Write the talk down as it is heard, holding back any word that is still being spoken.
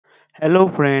Hello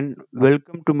friend,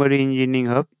 welcome to Marine Engineering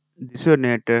Hub. This is your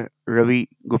narrator Ravi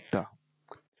Gupta.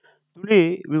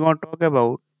 Today we want to talk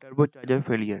about turbocharger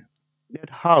failure. That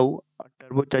how a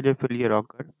turbocharger failure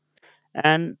occur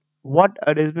and what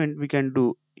arrangement we can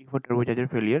do if a turbocharger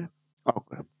failure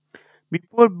occur.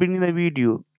 Before beginning the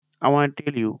video, I want to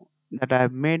tell you that I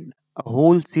have made a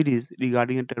whole series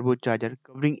regarding a turbocharger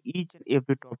covering each and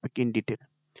every topic in detail.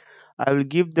 I will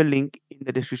give the link in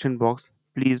the description box.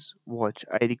 Please watch.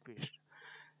 I request.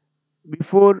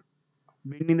 Before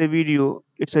beginning the video,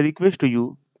 it's a request to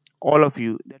you, all of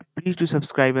you, that please do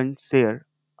subscribe and share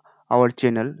our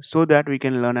channel so that we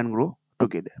can learn and grow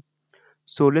together.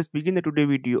 So let's begin the today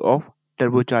video of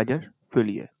turbocharger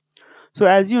failure. So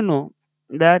as you know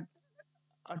that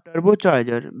a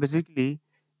turbocharger basically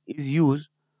is used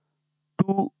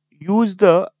to use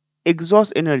the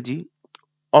exhaust energy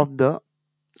of the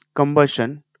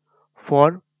combustion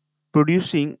for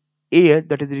producing air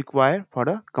that is required for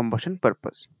a combustion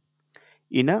purpose.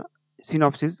 In a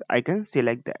synopsis, I can say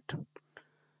like that.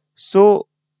 So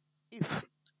if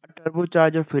a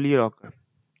turbocharger failure occurs,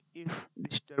 if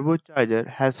this turbocharger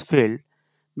has failed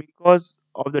because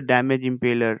of the damaged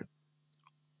impeller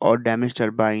or damaged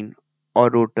turbine or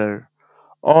rotor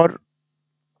or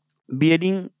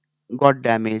bearing got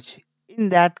damaged, in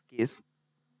that case,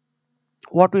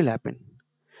 what will happen?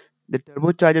 The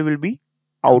turbocharger will be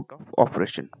out of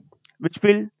operation, which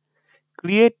will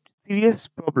create serious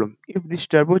problem. If this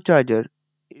turbocharger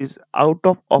is out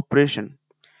of operation,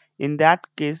 in that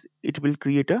case, it will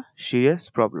create a serious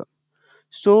problem.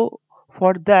 So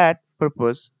for that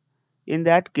purpose, in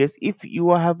that case, if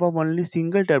you have a only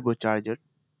single turbocharger,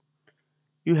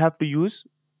 you have to use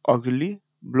auxiliary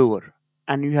blower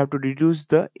and you have to reduce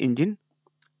the engine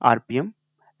RPM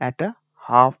at a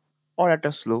half or at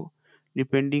a slow,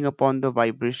 depending upon the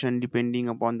vibration, depending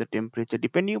upon the temperature,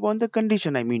 depending upon the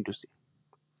condition, I mean to say.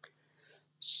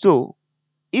 So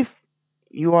if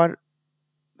you are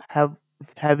have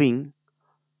having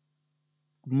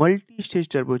multi-stage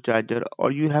turbocharger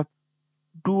or you have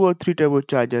two or three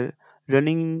turbocharger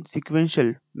running in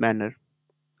sequential manner,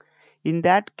 in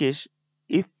that case,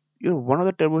 if your one of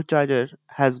the turbocharger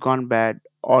has gone bad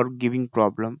or giving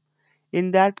problem,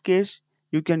 in that case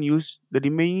you can use the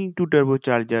remaining two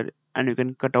turbocharger and you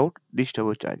can cut out this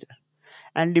turbocharger.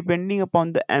 And depending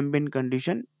upon the ambient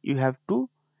condition, you have to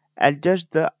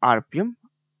adjust the RPM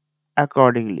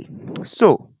accordingly.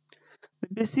 So the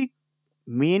basic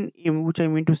main aim which I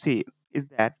mean to say is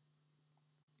that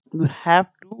you have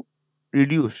to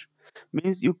reduce,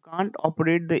 means you can't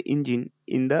operate the engine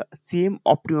in the same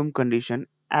optimum condition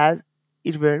as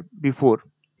it were before.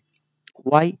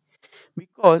 Why?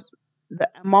 Because the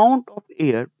amount of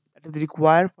air that is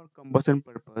required for combustion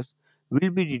purpose will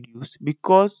be reduced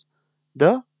because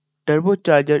the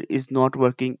turbocharger is not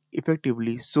working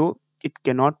effectively, so it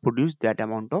cannot produce that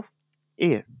amount of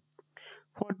air.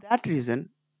 For that reason,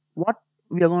 what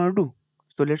we are going to do?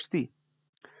 So let's see.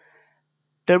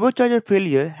 Turbocharger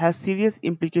failure has serious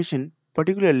implication,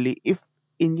 particularly if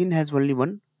engine has only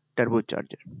one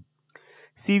turbocharger.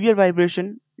 Severe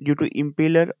vibration due to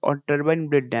impeller or turbine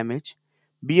blade damage,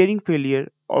 bearing failure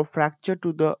or fracture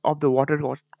to the of the water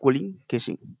cooling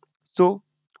casing. So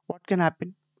what can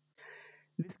happen?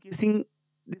 This casing,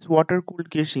 this water cooled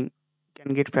casing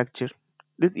can get fractured.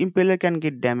 This impeller can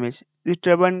get damaged. This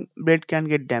turbine blade can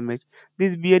get damaged.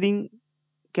 This bearing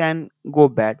can go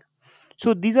bad.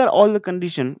 So these are all the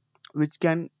conditions which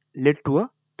can lead to a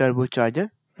turbocharger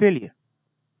failure.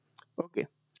 Okay.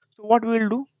 So what we will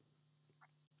do?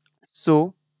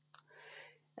 So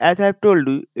as I have told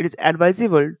you, it is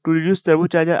advisable to reduce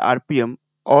turbocharger RPM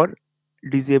or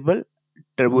disable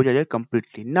turbocharger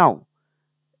completely. Now,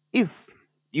 if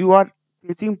you are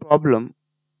facing problem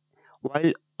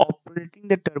while operating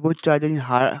the turbocharger in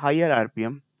higher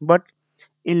RPM, but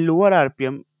in lower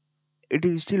RPM it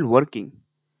is still working,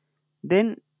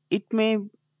 then it may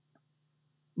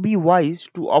be wise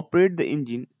to operate the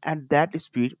engine at that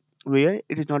speed where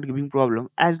it is not giving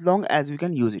problem as long as we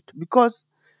can use it, because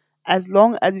as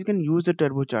long as you can use the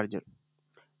turbocharger,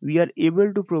 we are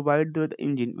able to provide the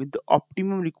engine with the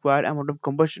optimum required amount of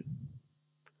combustion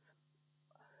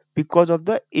because of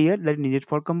the air that is needed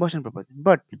for combustion purpose.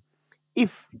 But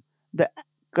if the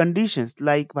conditions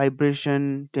like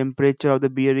vibration, temperature of the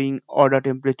bearing, or the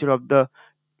temperature of the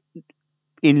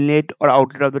inlet or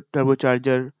outlet of the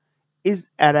turbocharger is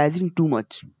arising too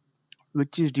much,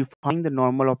 which is defying the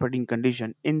normal operating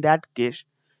condition, in that case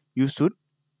you should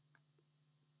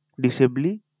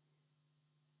disably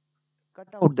cut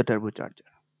out the turbocharger.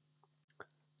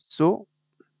 So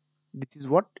this is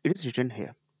what it is written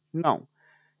here. Now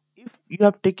if you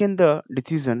have taken the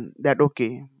decision that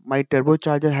okay, my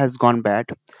turbocharger has gone bad,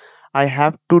 I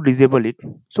have to disable it.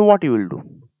 So what you will do?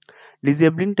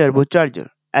 Disabling turbocharger,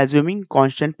 assuming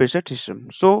constant pressure system.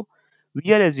 So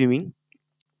we are assuming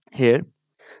here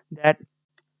that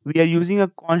we are using a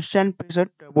constant pressure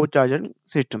turbocharger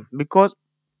system, because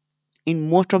in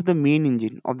most of the main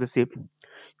engine of the ship,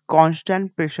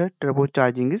 constant pressure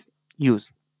turbocharging is used.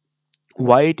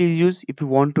 Why it is used? If you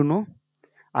want to know,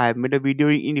 I have made a video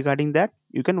regarding that.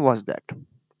 You can watch that.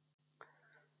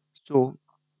 So,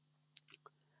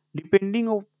 depending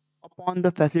upon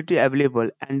the facility available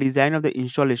and design of the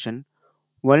installation,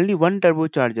 only one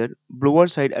turbocharger blower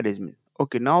side arrangement.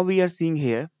 Okay, now we are seeing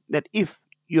here that if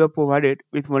you are provided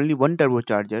with only one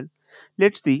turbocharger,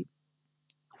 let's see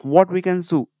what we can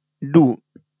do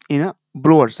in a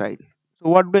blower side. So,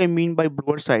 what do I mean by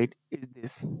blower side is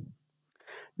this: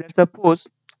 let's suppose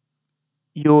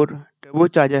your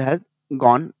turbocharger has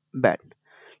gone bad.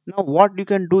 Now, what you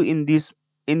can do in this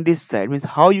side means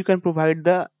how you can provide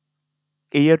the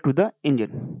air to the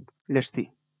engine. Let's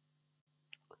see.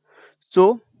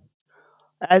 So,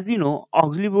 as you know,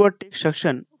 auxiliary blower takes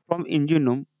suction from engine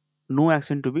room, no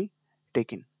action to be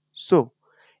taken. So,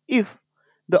 if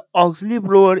the auxiliary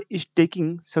blower is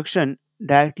taking suction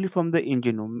directly from the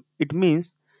engine room, it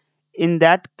means in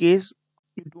that case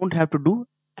you don't have to do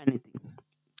anything.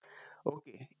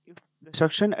 Okay, if the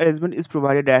suction arrangement is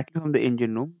provided directly from the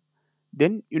engine room,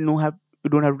 then you don't have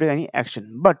to take any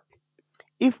action. But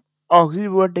if auxiliary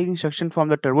blower taking suction from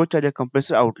the turbocharger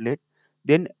compressor outlet,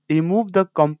 then remove the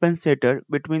compensator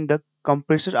between the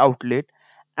compressor outlet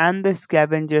and the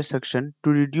scavenger suction to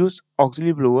reduce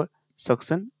auxiliary blower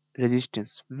suction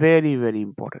resistance. Very, very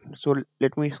important. So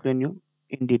let me explain you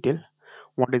in detail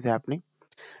what is happening.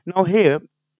 Now here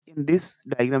in this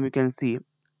diagram you can see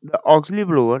the auxiliary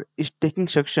blower is taking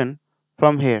suction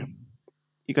from here.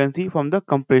 You can see from the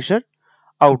compressor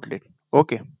outlet.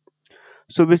 Okay.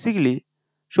 So basically,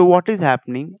 so what is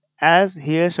happening as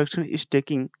here suction is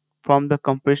taking from the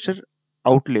compressor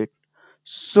outlet.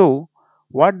 So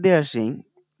what they are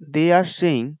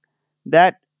saying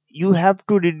that you have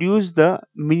to reduce the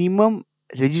minimum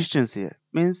resistance here.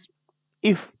 Means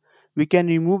if we can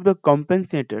remove the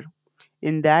compensator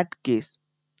in that case,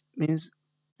 means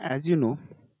as you know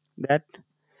that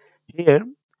here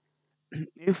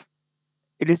if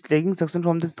it is taking suction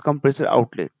from this compressor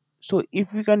outlet. So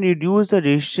if we can reduce the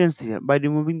resistance here by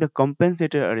removing the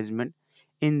compensator arrangement,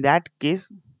 in that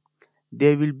case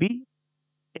there will be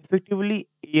effectively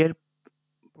air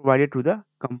provided to the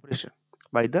compressor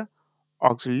by the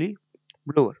auxiliary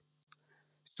blower.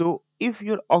 So if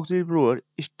your auxiliary blower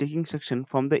is taking suction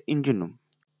from the engine room,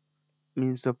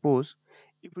 means suppose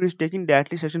if it is taking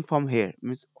directly suction from here,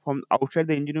 means from outside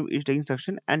the engine room is taking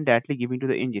suction and directly giving to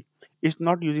the engine. It's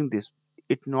not using this.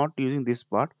 It's not using this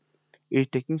part. Is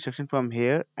taking suction from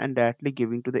here and directly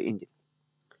giving to the engine.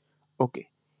 Okay,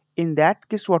 in that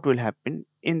case what will happen?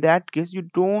 In that case you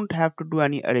don't have to do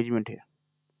any arrangement here.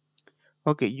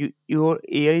 Okay, your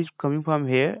air is coming from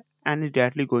here and is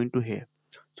directly going to here,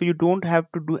 so you don't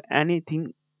have to do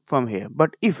anything from here.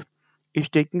 But if it's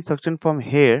taking suction from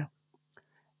here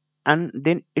and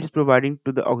then it's providing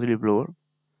to the auxiliary blower,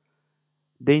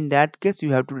 then in that case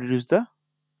you have to reduce the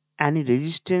any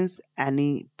resistance,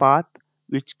 any path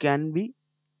which can be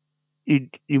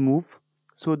remove,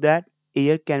 so that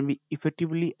air can be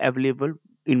effectively available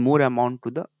in more amount to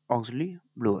the auxiliary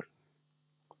blower.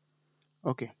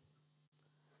 Okay,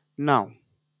 now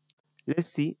let's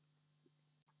see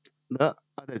the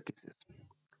other cases.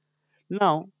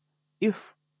 Now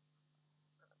if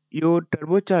your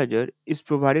turbocharger is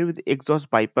provided with exhaust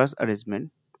bypass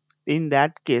arrangement, in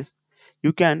that case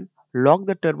you can lock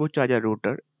the turbocharger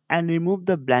rotor and remove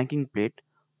the blanking plate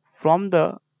from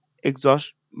the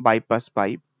exhaust bypass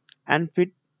pipe and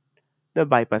fit the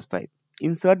bypass pipe.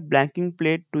 Insert blanking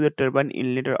plate to the turbine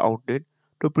inlet or outlet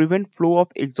to prevent flow of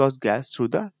exhaust gas through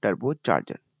the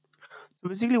turbocharger. So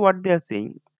basically what they are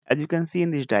saying, as you can see in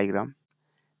this diagram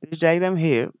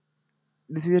here,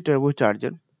 this is a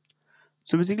turbocharger.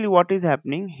 So basically what is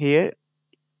happening here,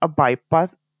 a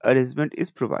bypass arrangement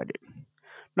is provided.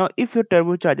 Now if your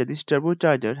this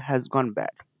turbocharger has gone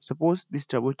bad, suppose this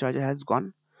turbocharger has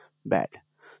gone bad.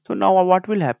 So now what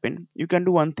will happen? You can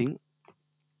do one thing,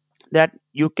 that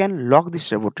you can lock this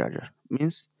turbocharger.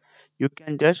 Means you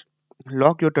can just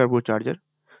lock your turbocharger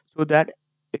so that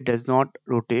it does not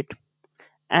rotate,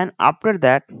 and after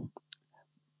that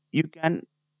you can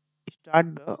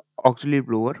start the auxiliary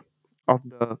blower of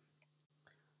the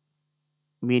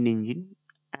main engine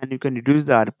and you can reduce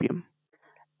the rpm,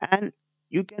 and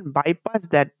you can bypass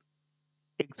that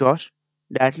exhaust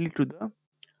directly to the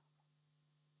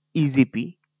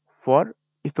EZP for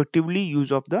effectively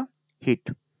use of the heat.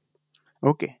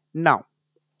 Okay, now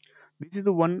this is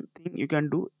the one thing you can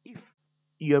do if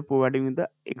you are providing with the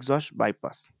exhaust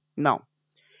bypass. Now,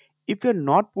 if you are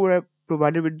not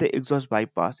provided with the exhaust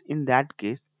bypass, in that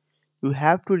case, you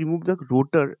have to remove the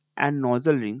rotor and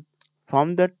nozzle ring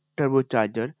from the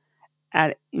turbocharger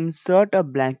and insert a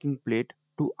blanking plate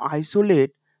to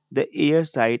isolate the air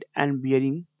side and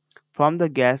bearing from the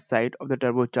gas side of the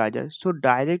turbocharger, so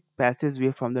direct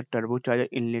passageway from the turbocharger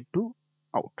inlet to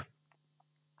out.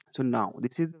 So now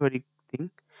this is the very thing.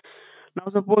 Now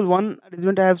suppose one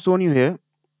arrangement I have shown you here,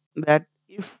 that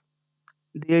if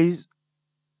there is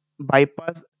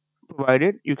bypass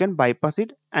provided, you can bypass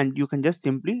it and you can just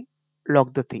simply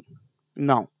lock the thing.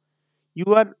 Now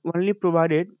you are only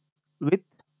provided with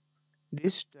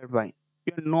this turbine,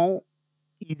 you have no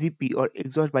EZP or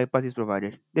exhaust bypass is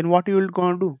provided, then what you will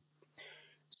gonna do?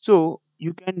 So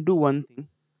you can do one thing,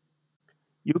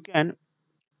 you can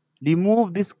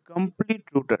remove this complete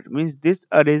rotor, means this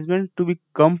arrangement to be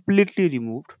completely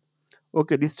removed.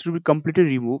 Okay, this should be completely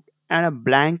removed and a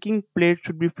blanking plate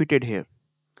should be fitted here.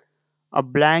 A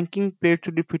blanking plate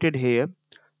should be fitted here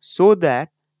so that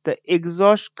the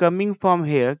exhaust coming from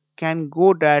here can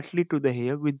go directly to the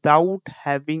here without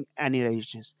having any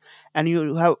resistance, and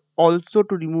you have also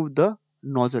to remove the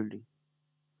nozzle ring.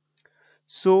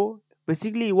 So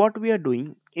basically what we are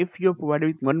doing, if you are provided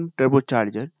with one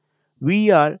turbocharger,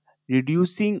 we are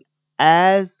reducing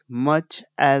as much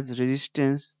as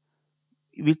resistance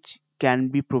which can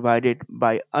be provided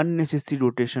by unnecessary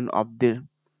rotation of the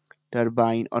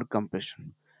turbine or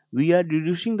compression. We are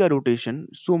reducing the rotation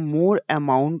so more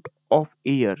amount of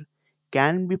air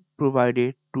can be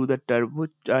provided to the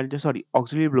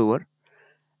auxiliary blower,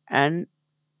 and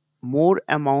more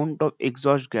amount of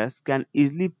exhaust gas can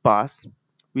easily pass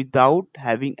without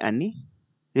having any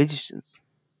resistance.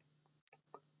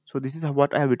 So this is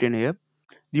what I have written here.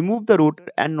 Remove the rotor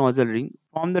and nozzle ring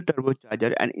from the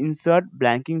turbocharger and insert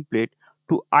blanking plate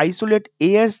to isolate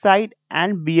air side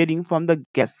and bearing from the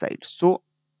gas side. So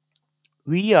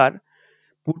we are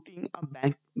putting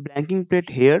a blanking plate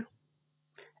here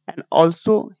and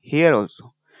also here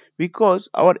also, because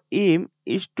our aim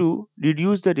is to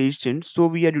reduce the resistance, so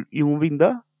we are removing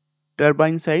the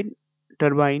turbine side,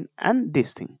 turbine and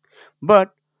this thing.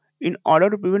 But in order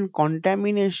to prevent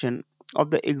contamination of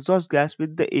the exhaust gas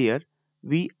with the air,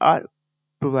 we are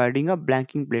providing a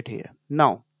blanking plate here.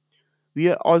 Now we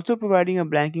are also providing a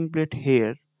blanking plate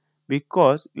here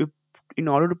because in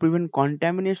order to prevent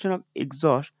contamination of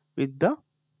exhaust with the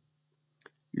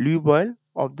lube oil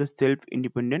of the self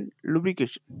independent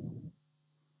lubrication.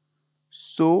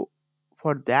 So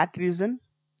for that reason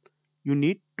you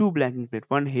need two blanking plate,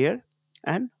 one here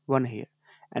and one here,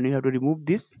 and you have to remove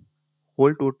this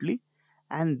hole totally,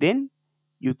 and then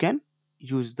you can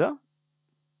use the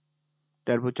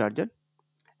turbocharger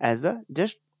as a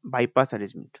just bypass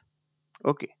arrangement.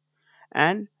 Okay,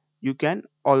 and you can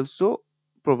also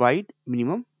provide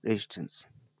minimum resistance.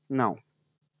 Now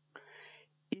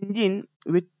engine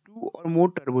with two or more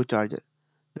turbocharger,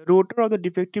 the rotor of the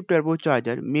defective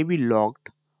turbocharger may be locked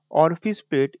or fish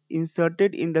plate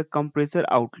inserted in the compressor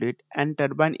outlet and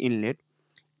turbine inlet.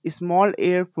 Small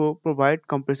air flow provide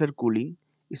compressor cooling.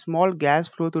 Small gas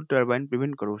flow to turbine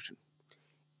prevent corrosion.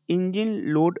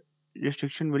 Engine load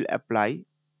restriction will apply.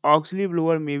 Auxiliary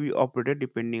blower may be operated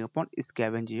depending upon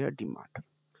scavenge air demand.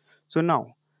 So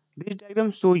now this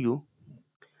diagram show you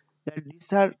that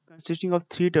these are consisting of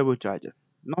three turbocharger.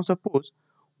 Now suppose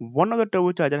one of the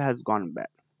turbocharger has gone bad.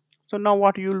 So now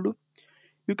what you will do?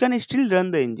 You can still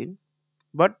run the engine,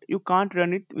 but you can't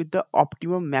run it with the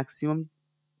optimum maximum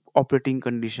operating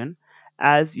condition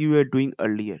as you were doing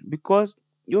earlier, because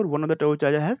your one of the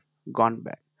turbocharger has gone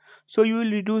bad. So you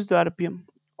will reduce the RPM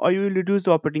or you will reduce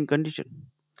the operating condition.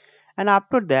 And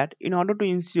after that, in order to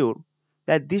ensure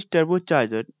that this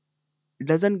turbocharger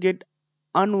doesn't get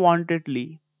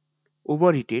unwantedly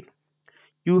overheated,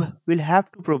 you will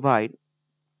have to provide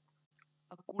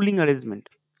a cooling arrangement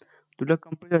to the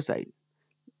compressor side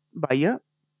by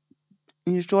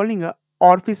installing a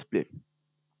orifice plate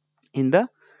in the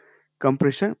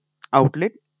compressor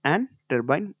outlet and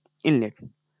turbine inlet.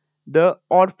 The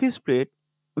orifice plate,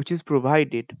 which is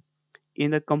provided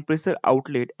in the compressor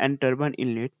outlet and turbine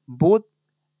inlet, both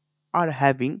are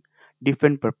having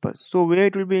different purpose. So where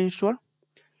it will be installed?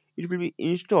 It will be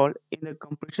installed in the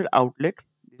compressor outlet,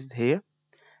 this is here,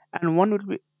 and one will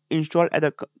be installed at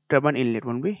the turbine inlet,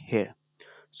 one will be here.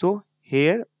 So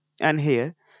here and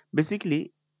here,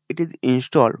 basically it is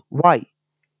installed. Why?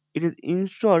 It is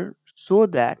installed so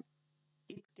that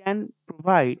it can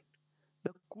provide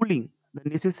the cooling, the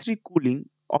necessary cooling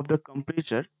of the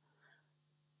compressor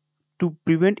to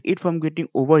prevent it from getting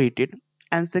overheated,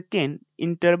 and second,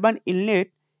 in turbine inlet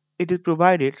it is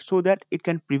provided so that it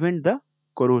can prevent the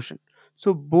corrosion.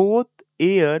 So both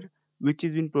air which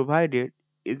is being provided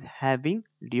is having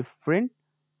different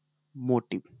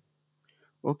motive.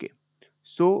 Okay,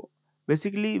 so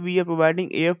basically we are providing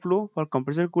airflow for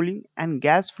compressor cooling and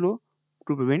gas flow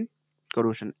to prevent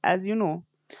corrosion. As you know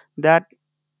that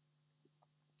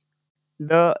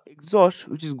the exhaust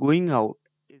which is going out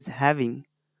is having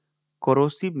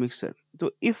corrosive mixture.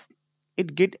 So if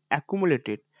it get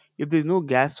accumulated, if there is no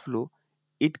gas flow,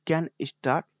 it can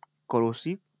start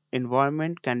corrosive.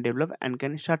 Environment can develop and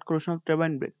can start corrosion of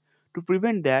turbine blade. To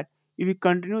prevent that, if we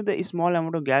continue the small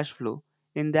amount of gas flow,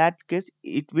 in that case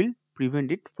it will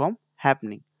prevent it from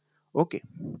happening. Okay,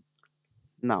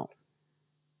 now,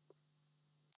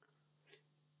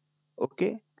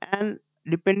 okay, and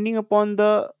depending upon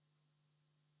the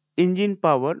engine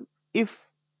power, if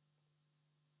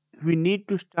we need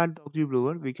to start the auxiliary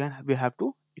blower, we have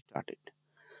to start it.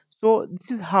 So this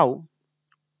is how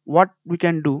what we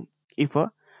can do if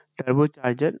a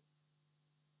turbocharger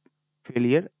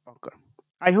failure occur.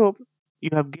 I hope you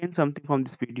have gained something from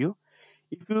this video.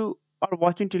 If you are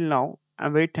watching till now,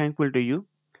 I'm very thankful to you,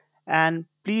 and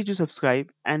please do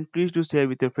subscribe and please do share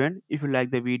with your friend if you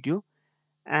like the video,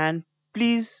 and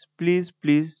please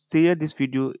share this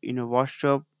video in your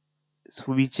WhatsApp,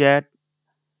 WeChat,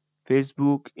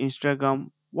 Facebook, Instagram,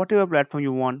 whatever platform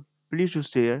you want. Please do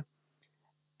share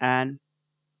and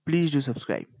please do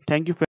subscribe. Thank you.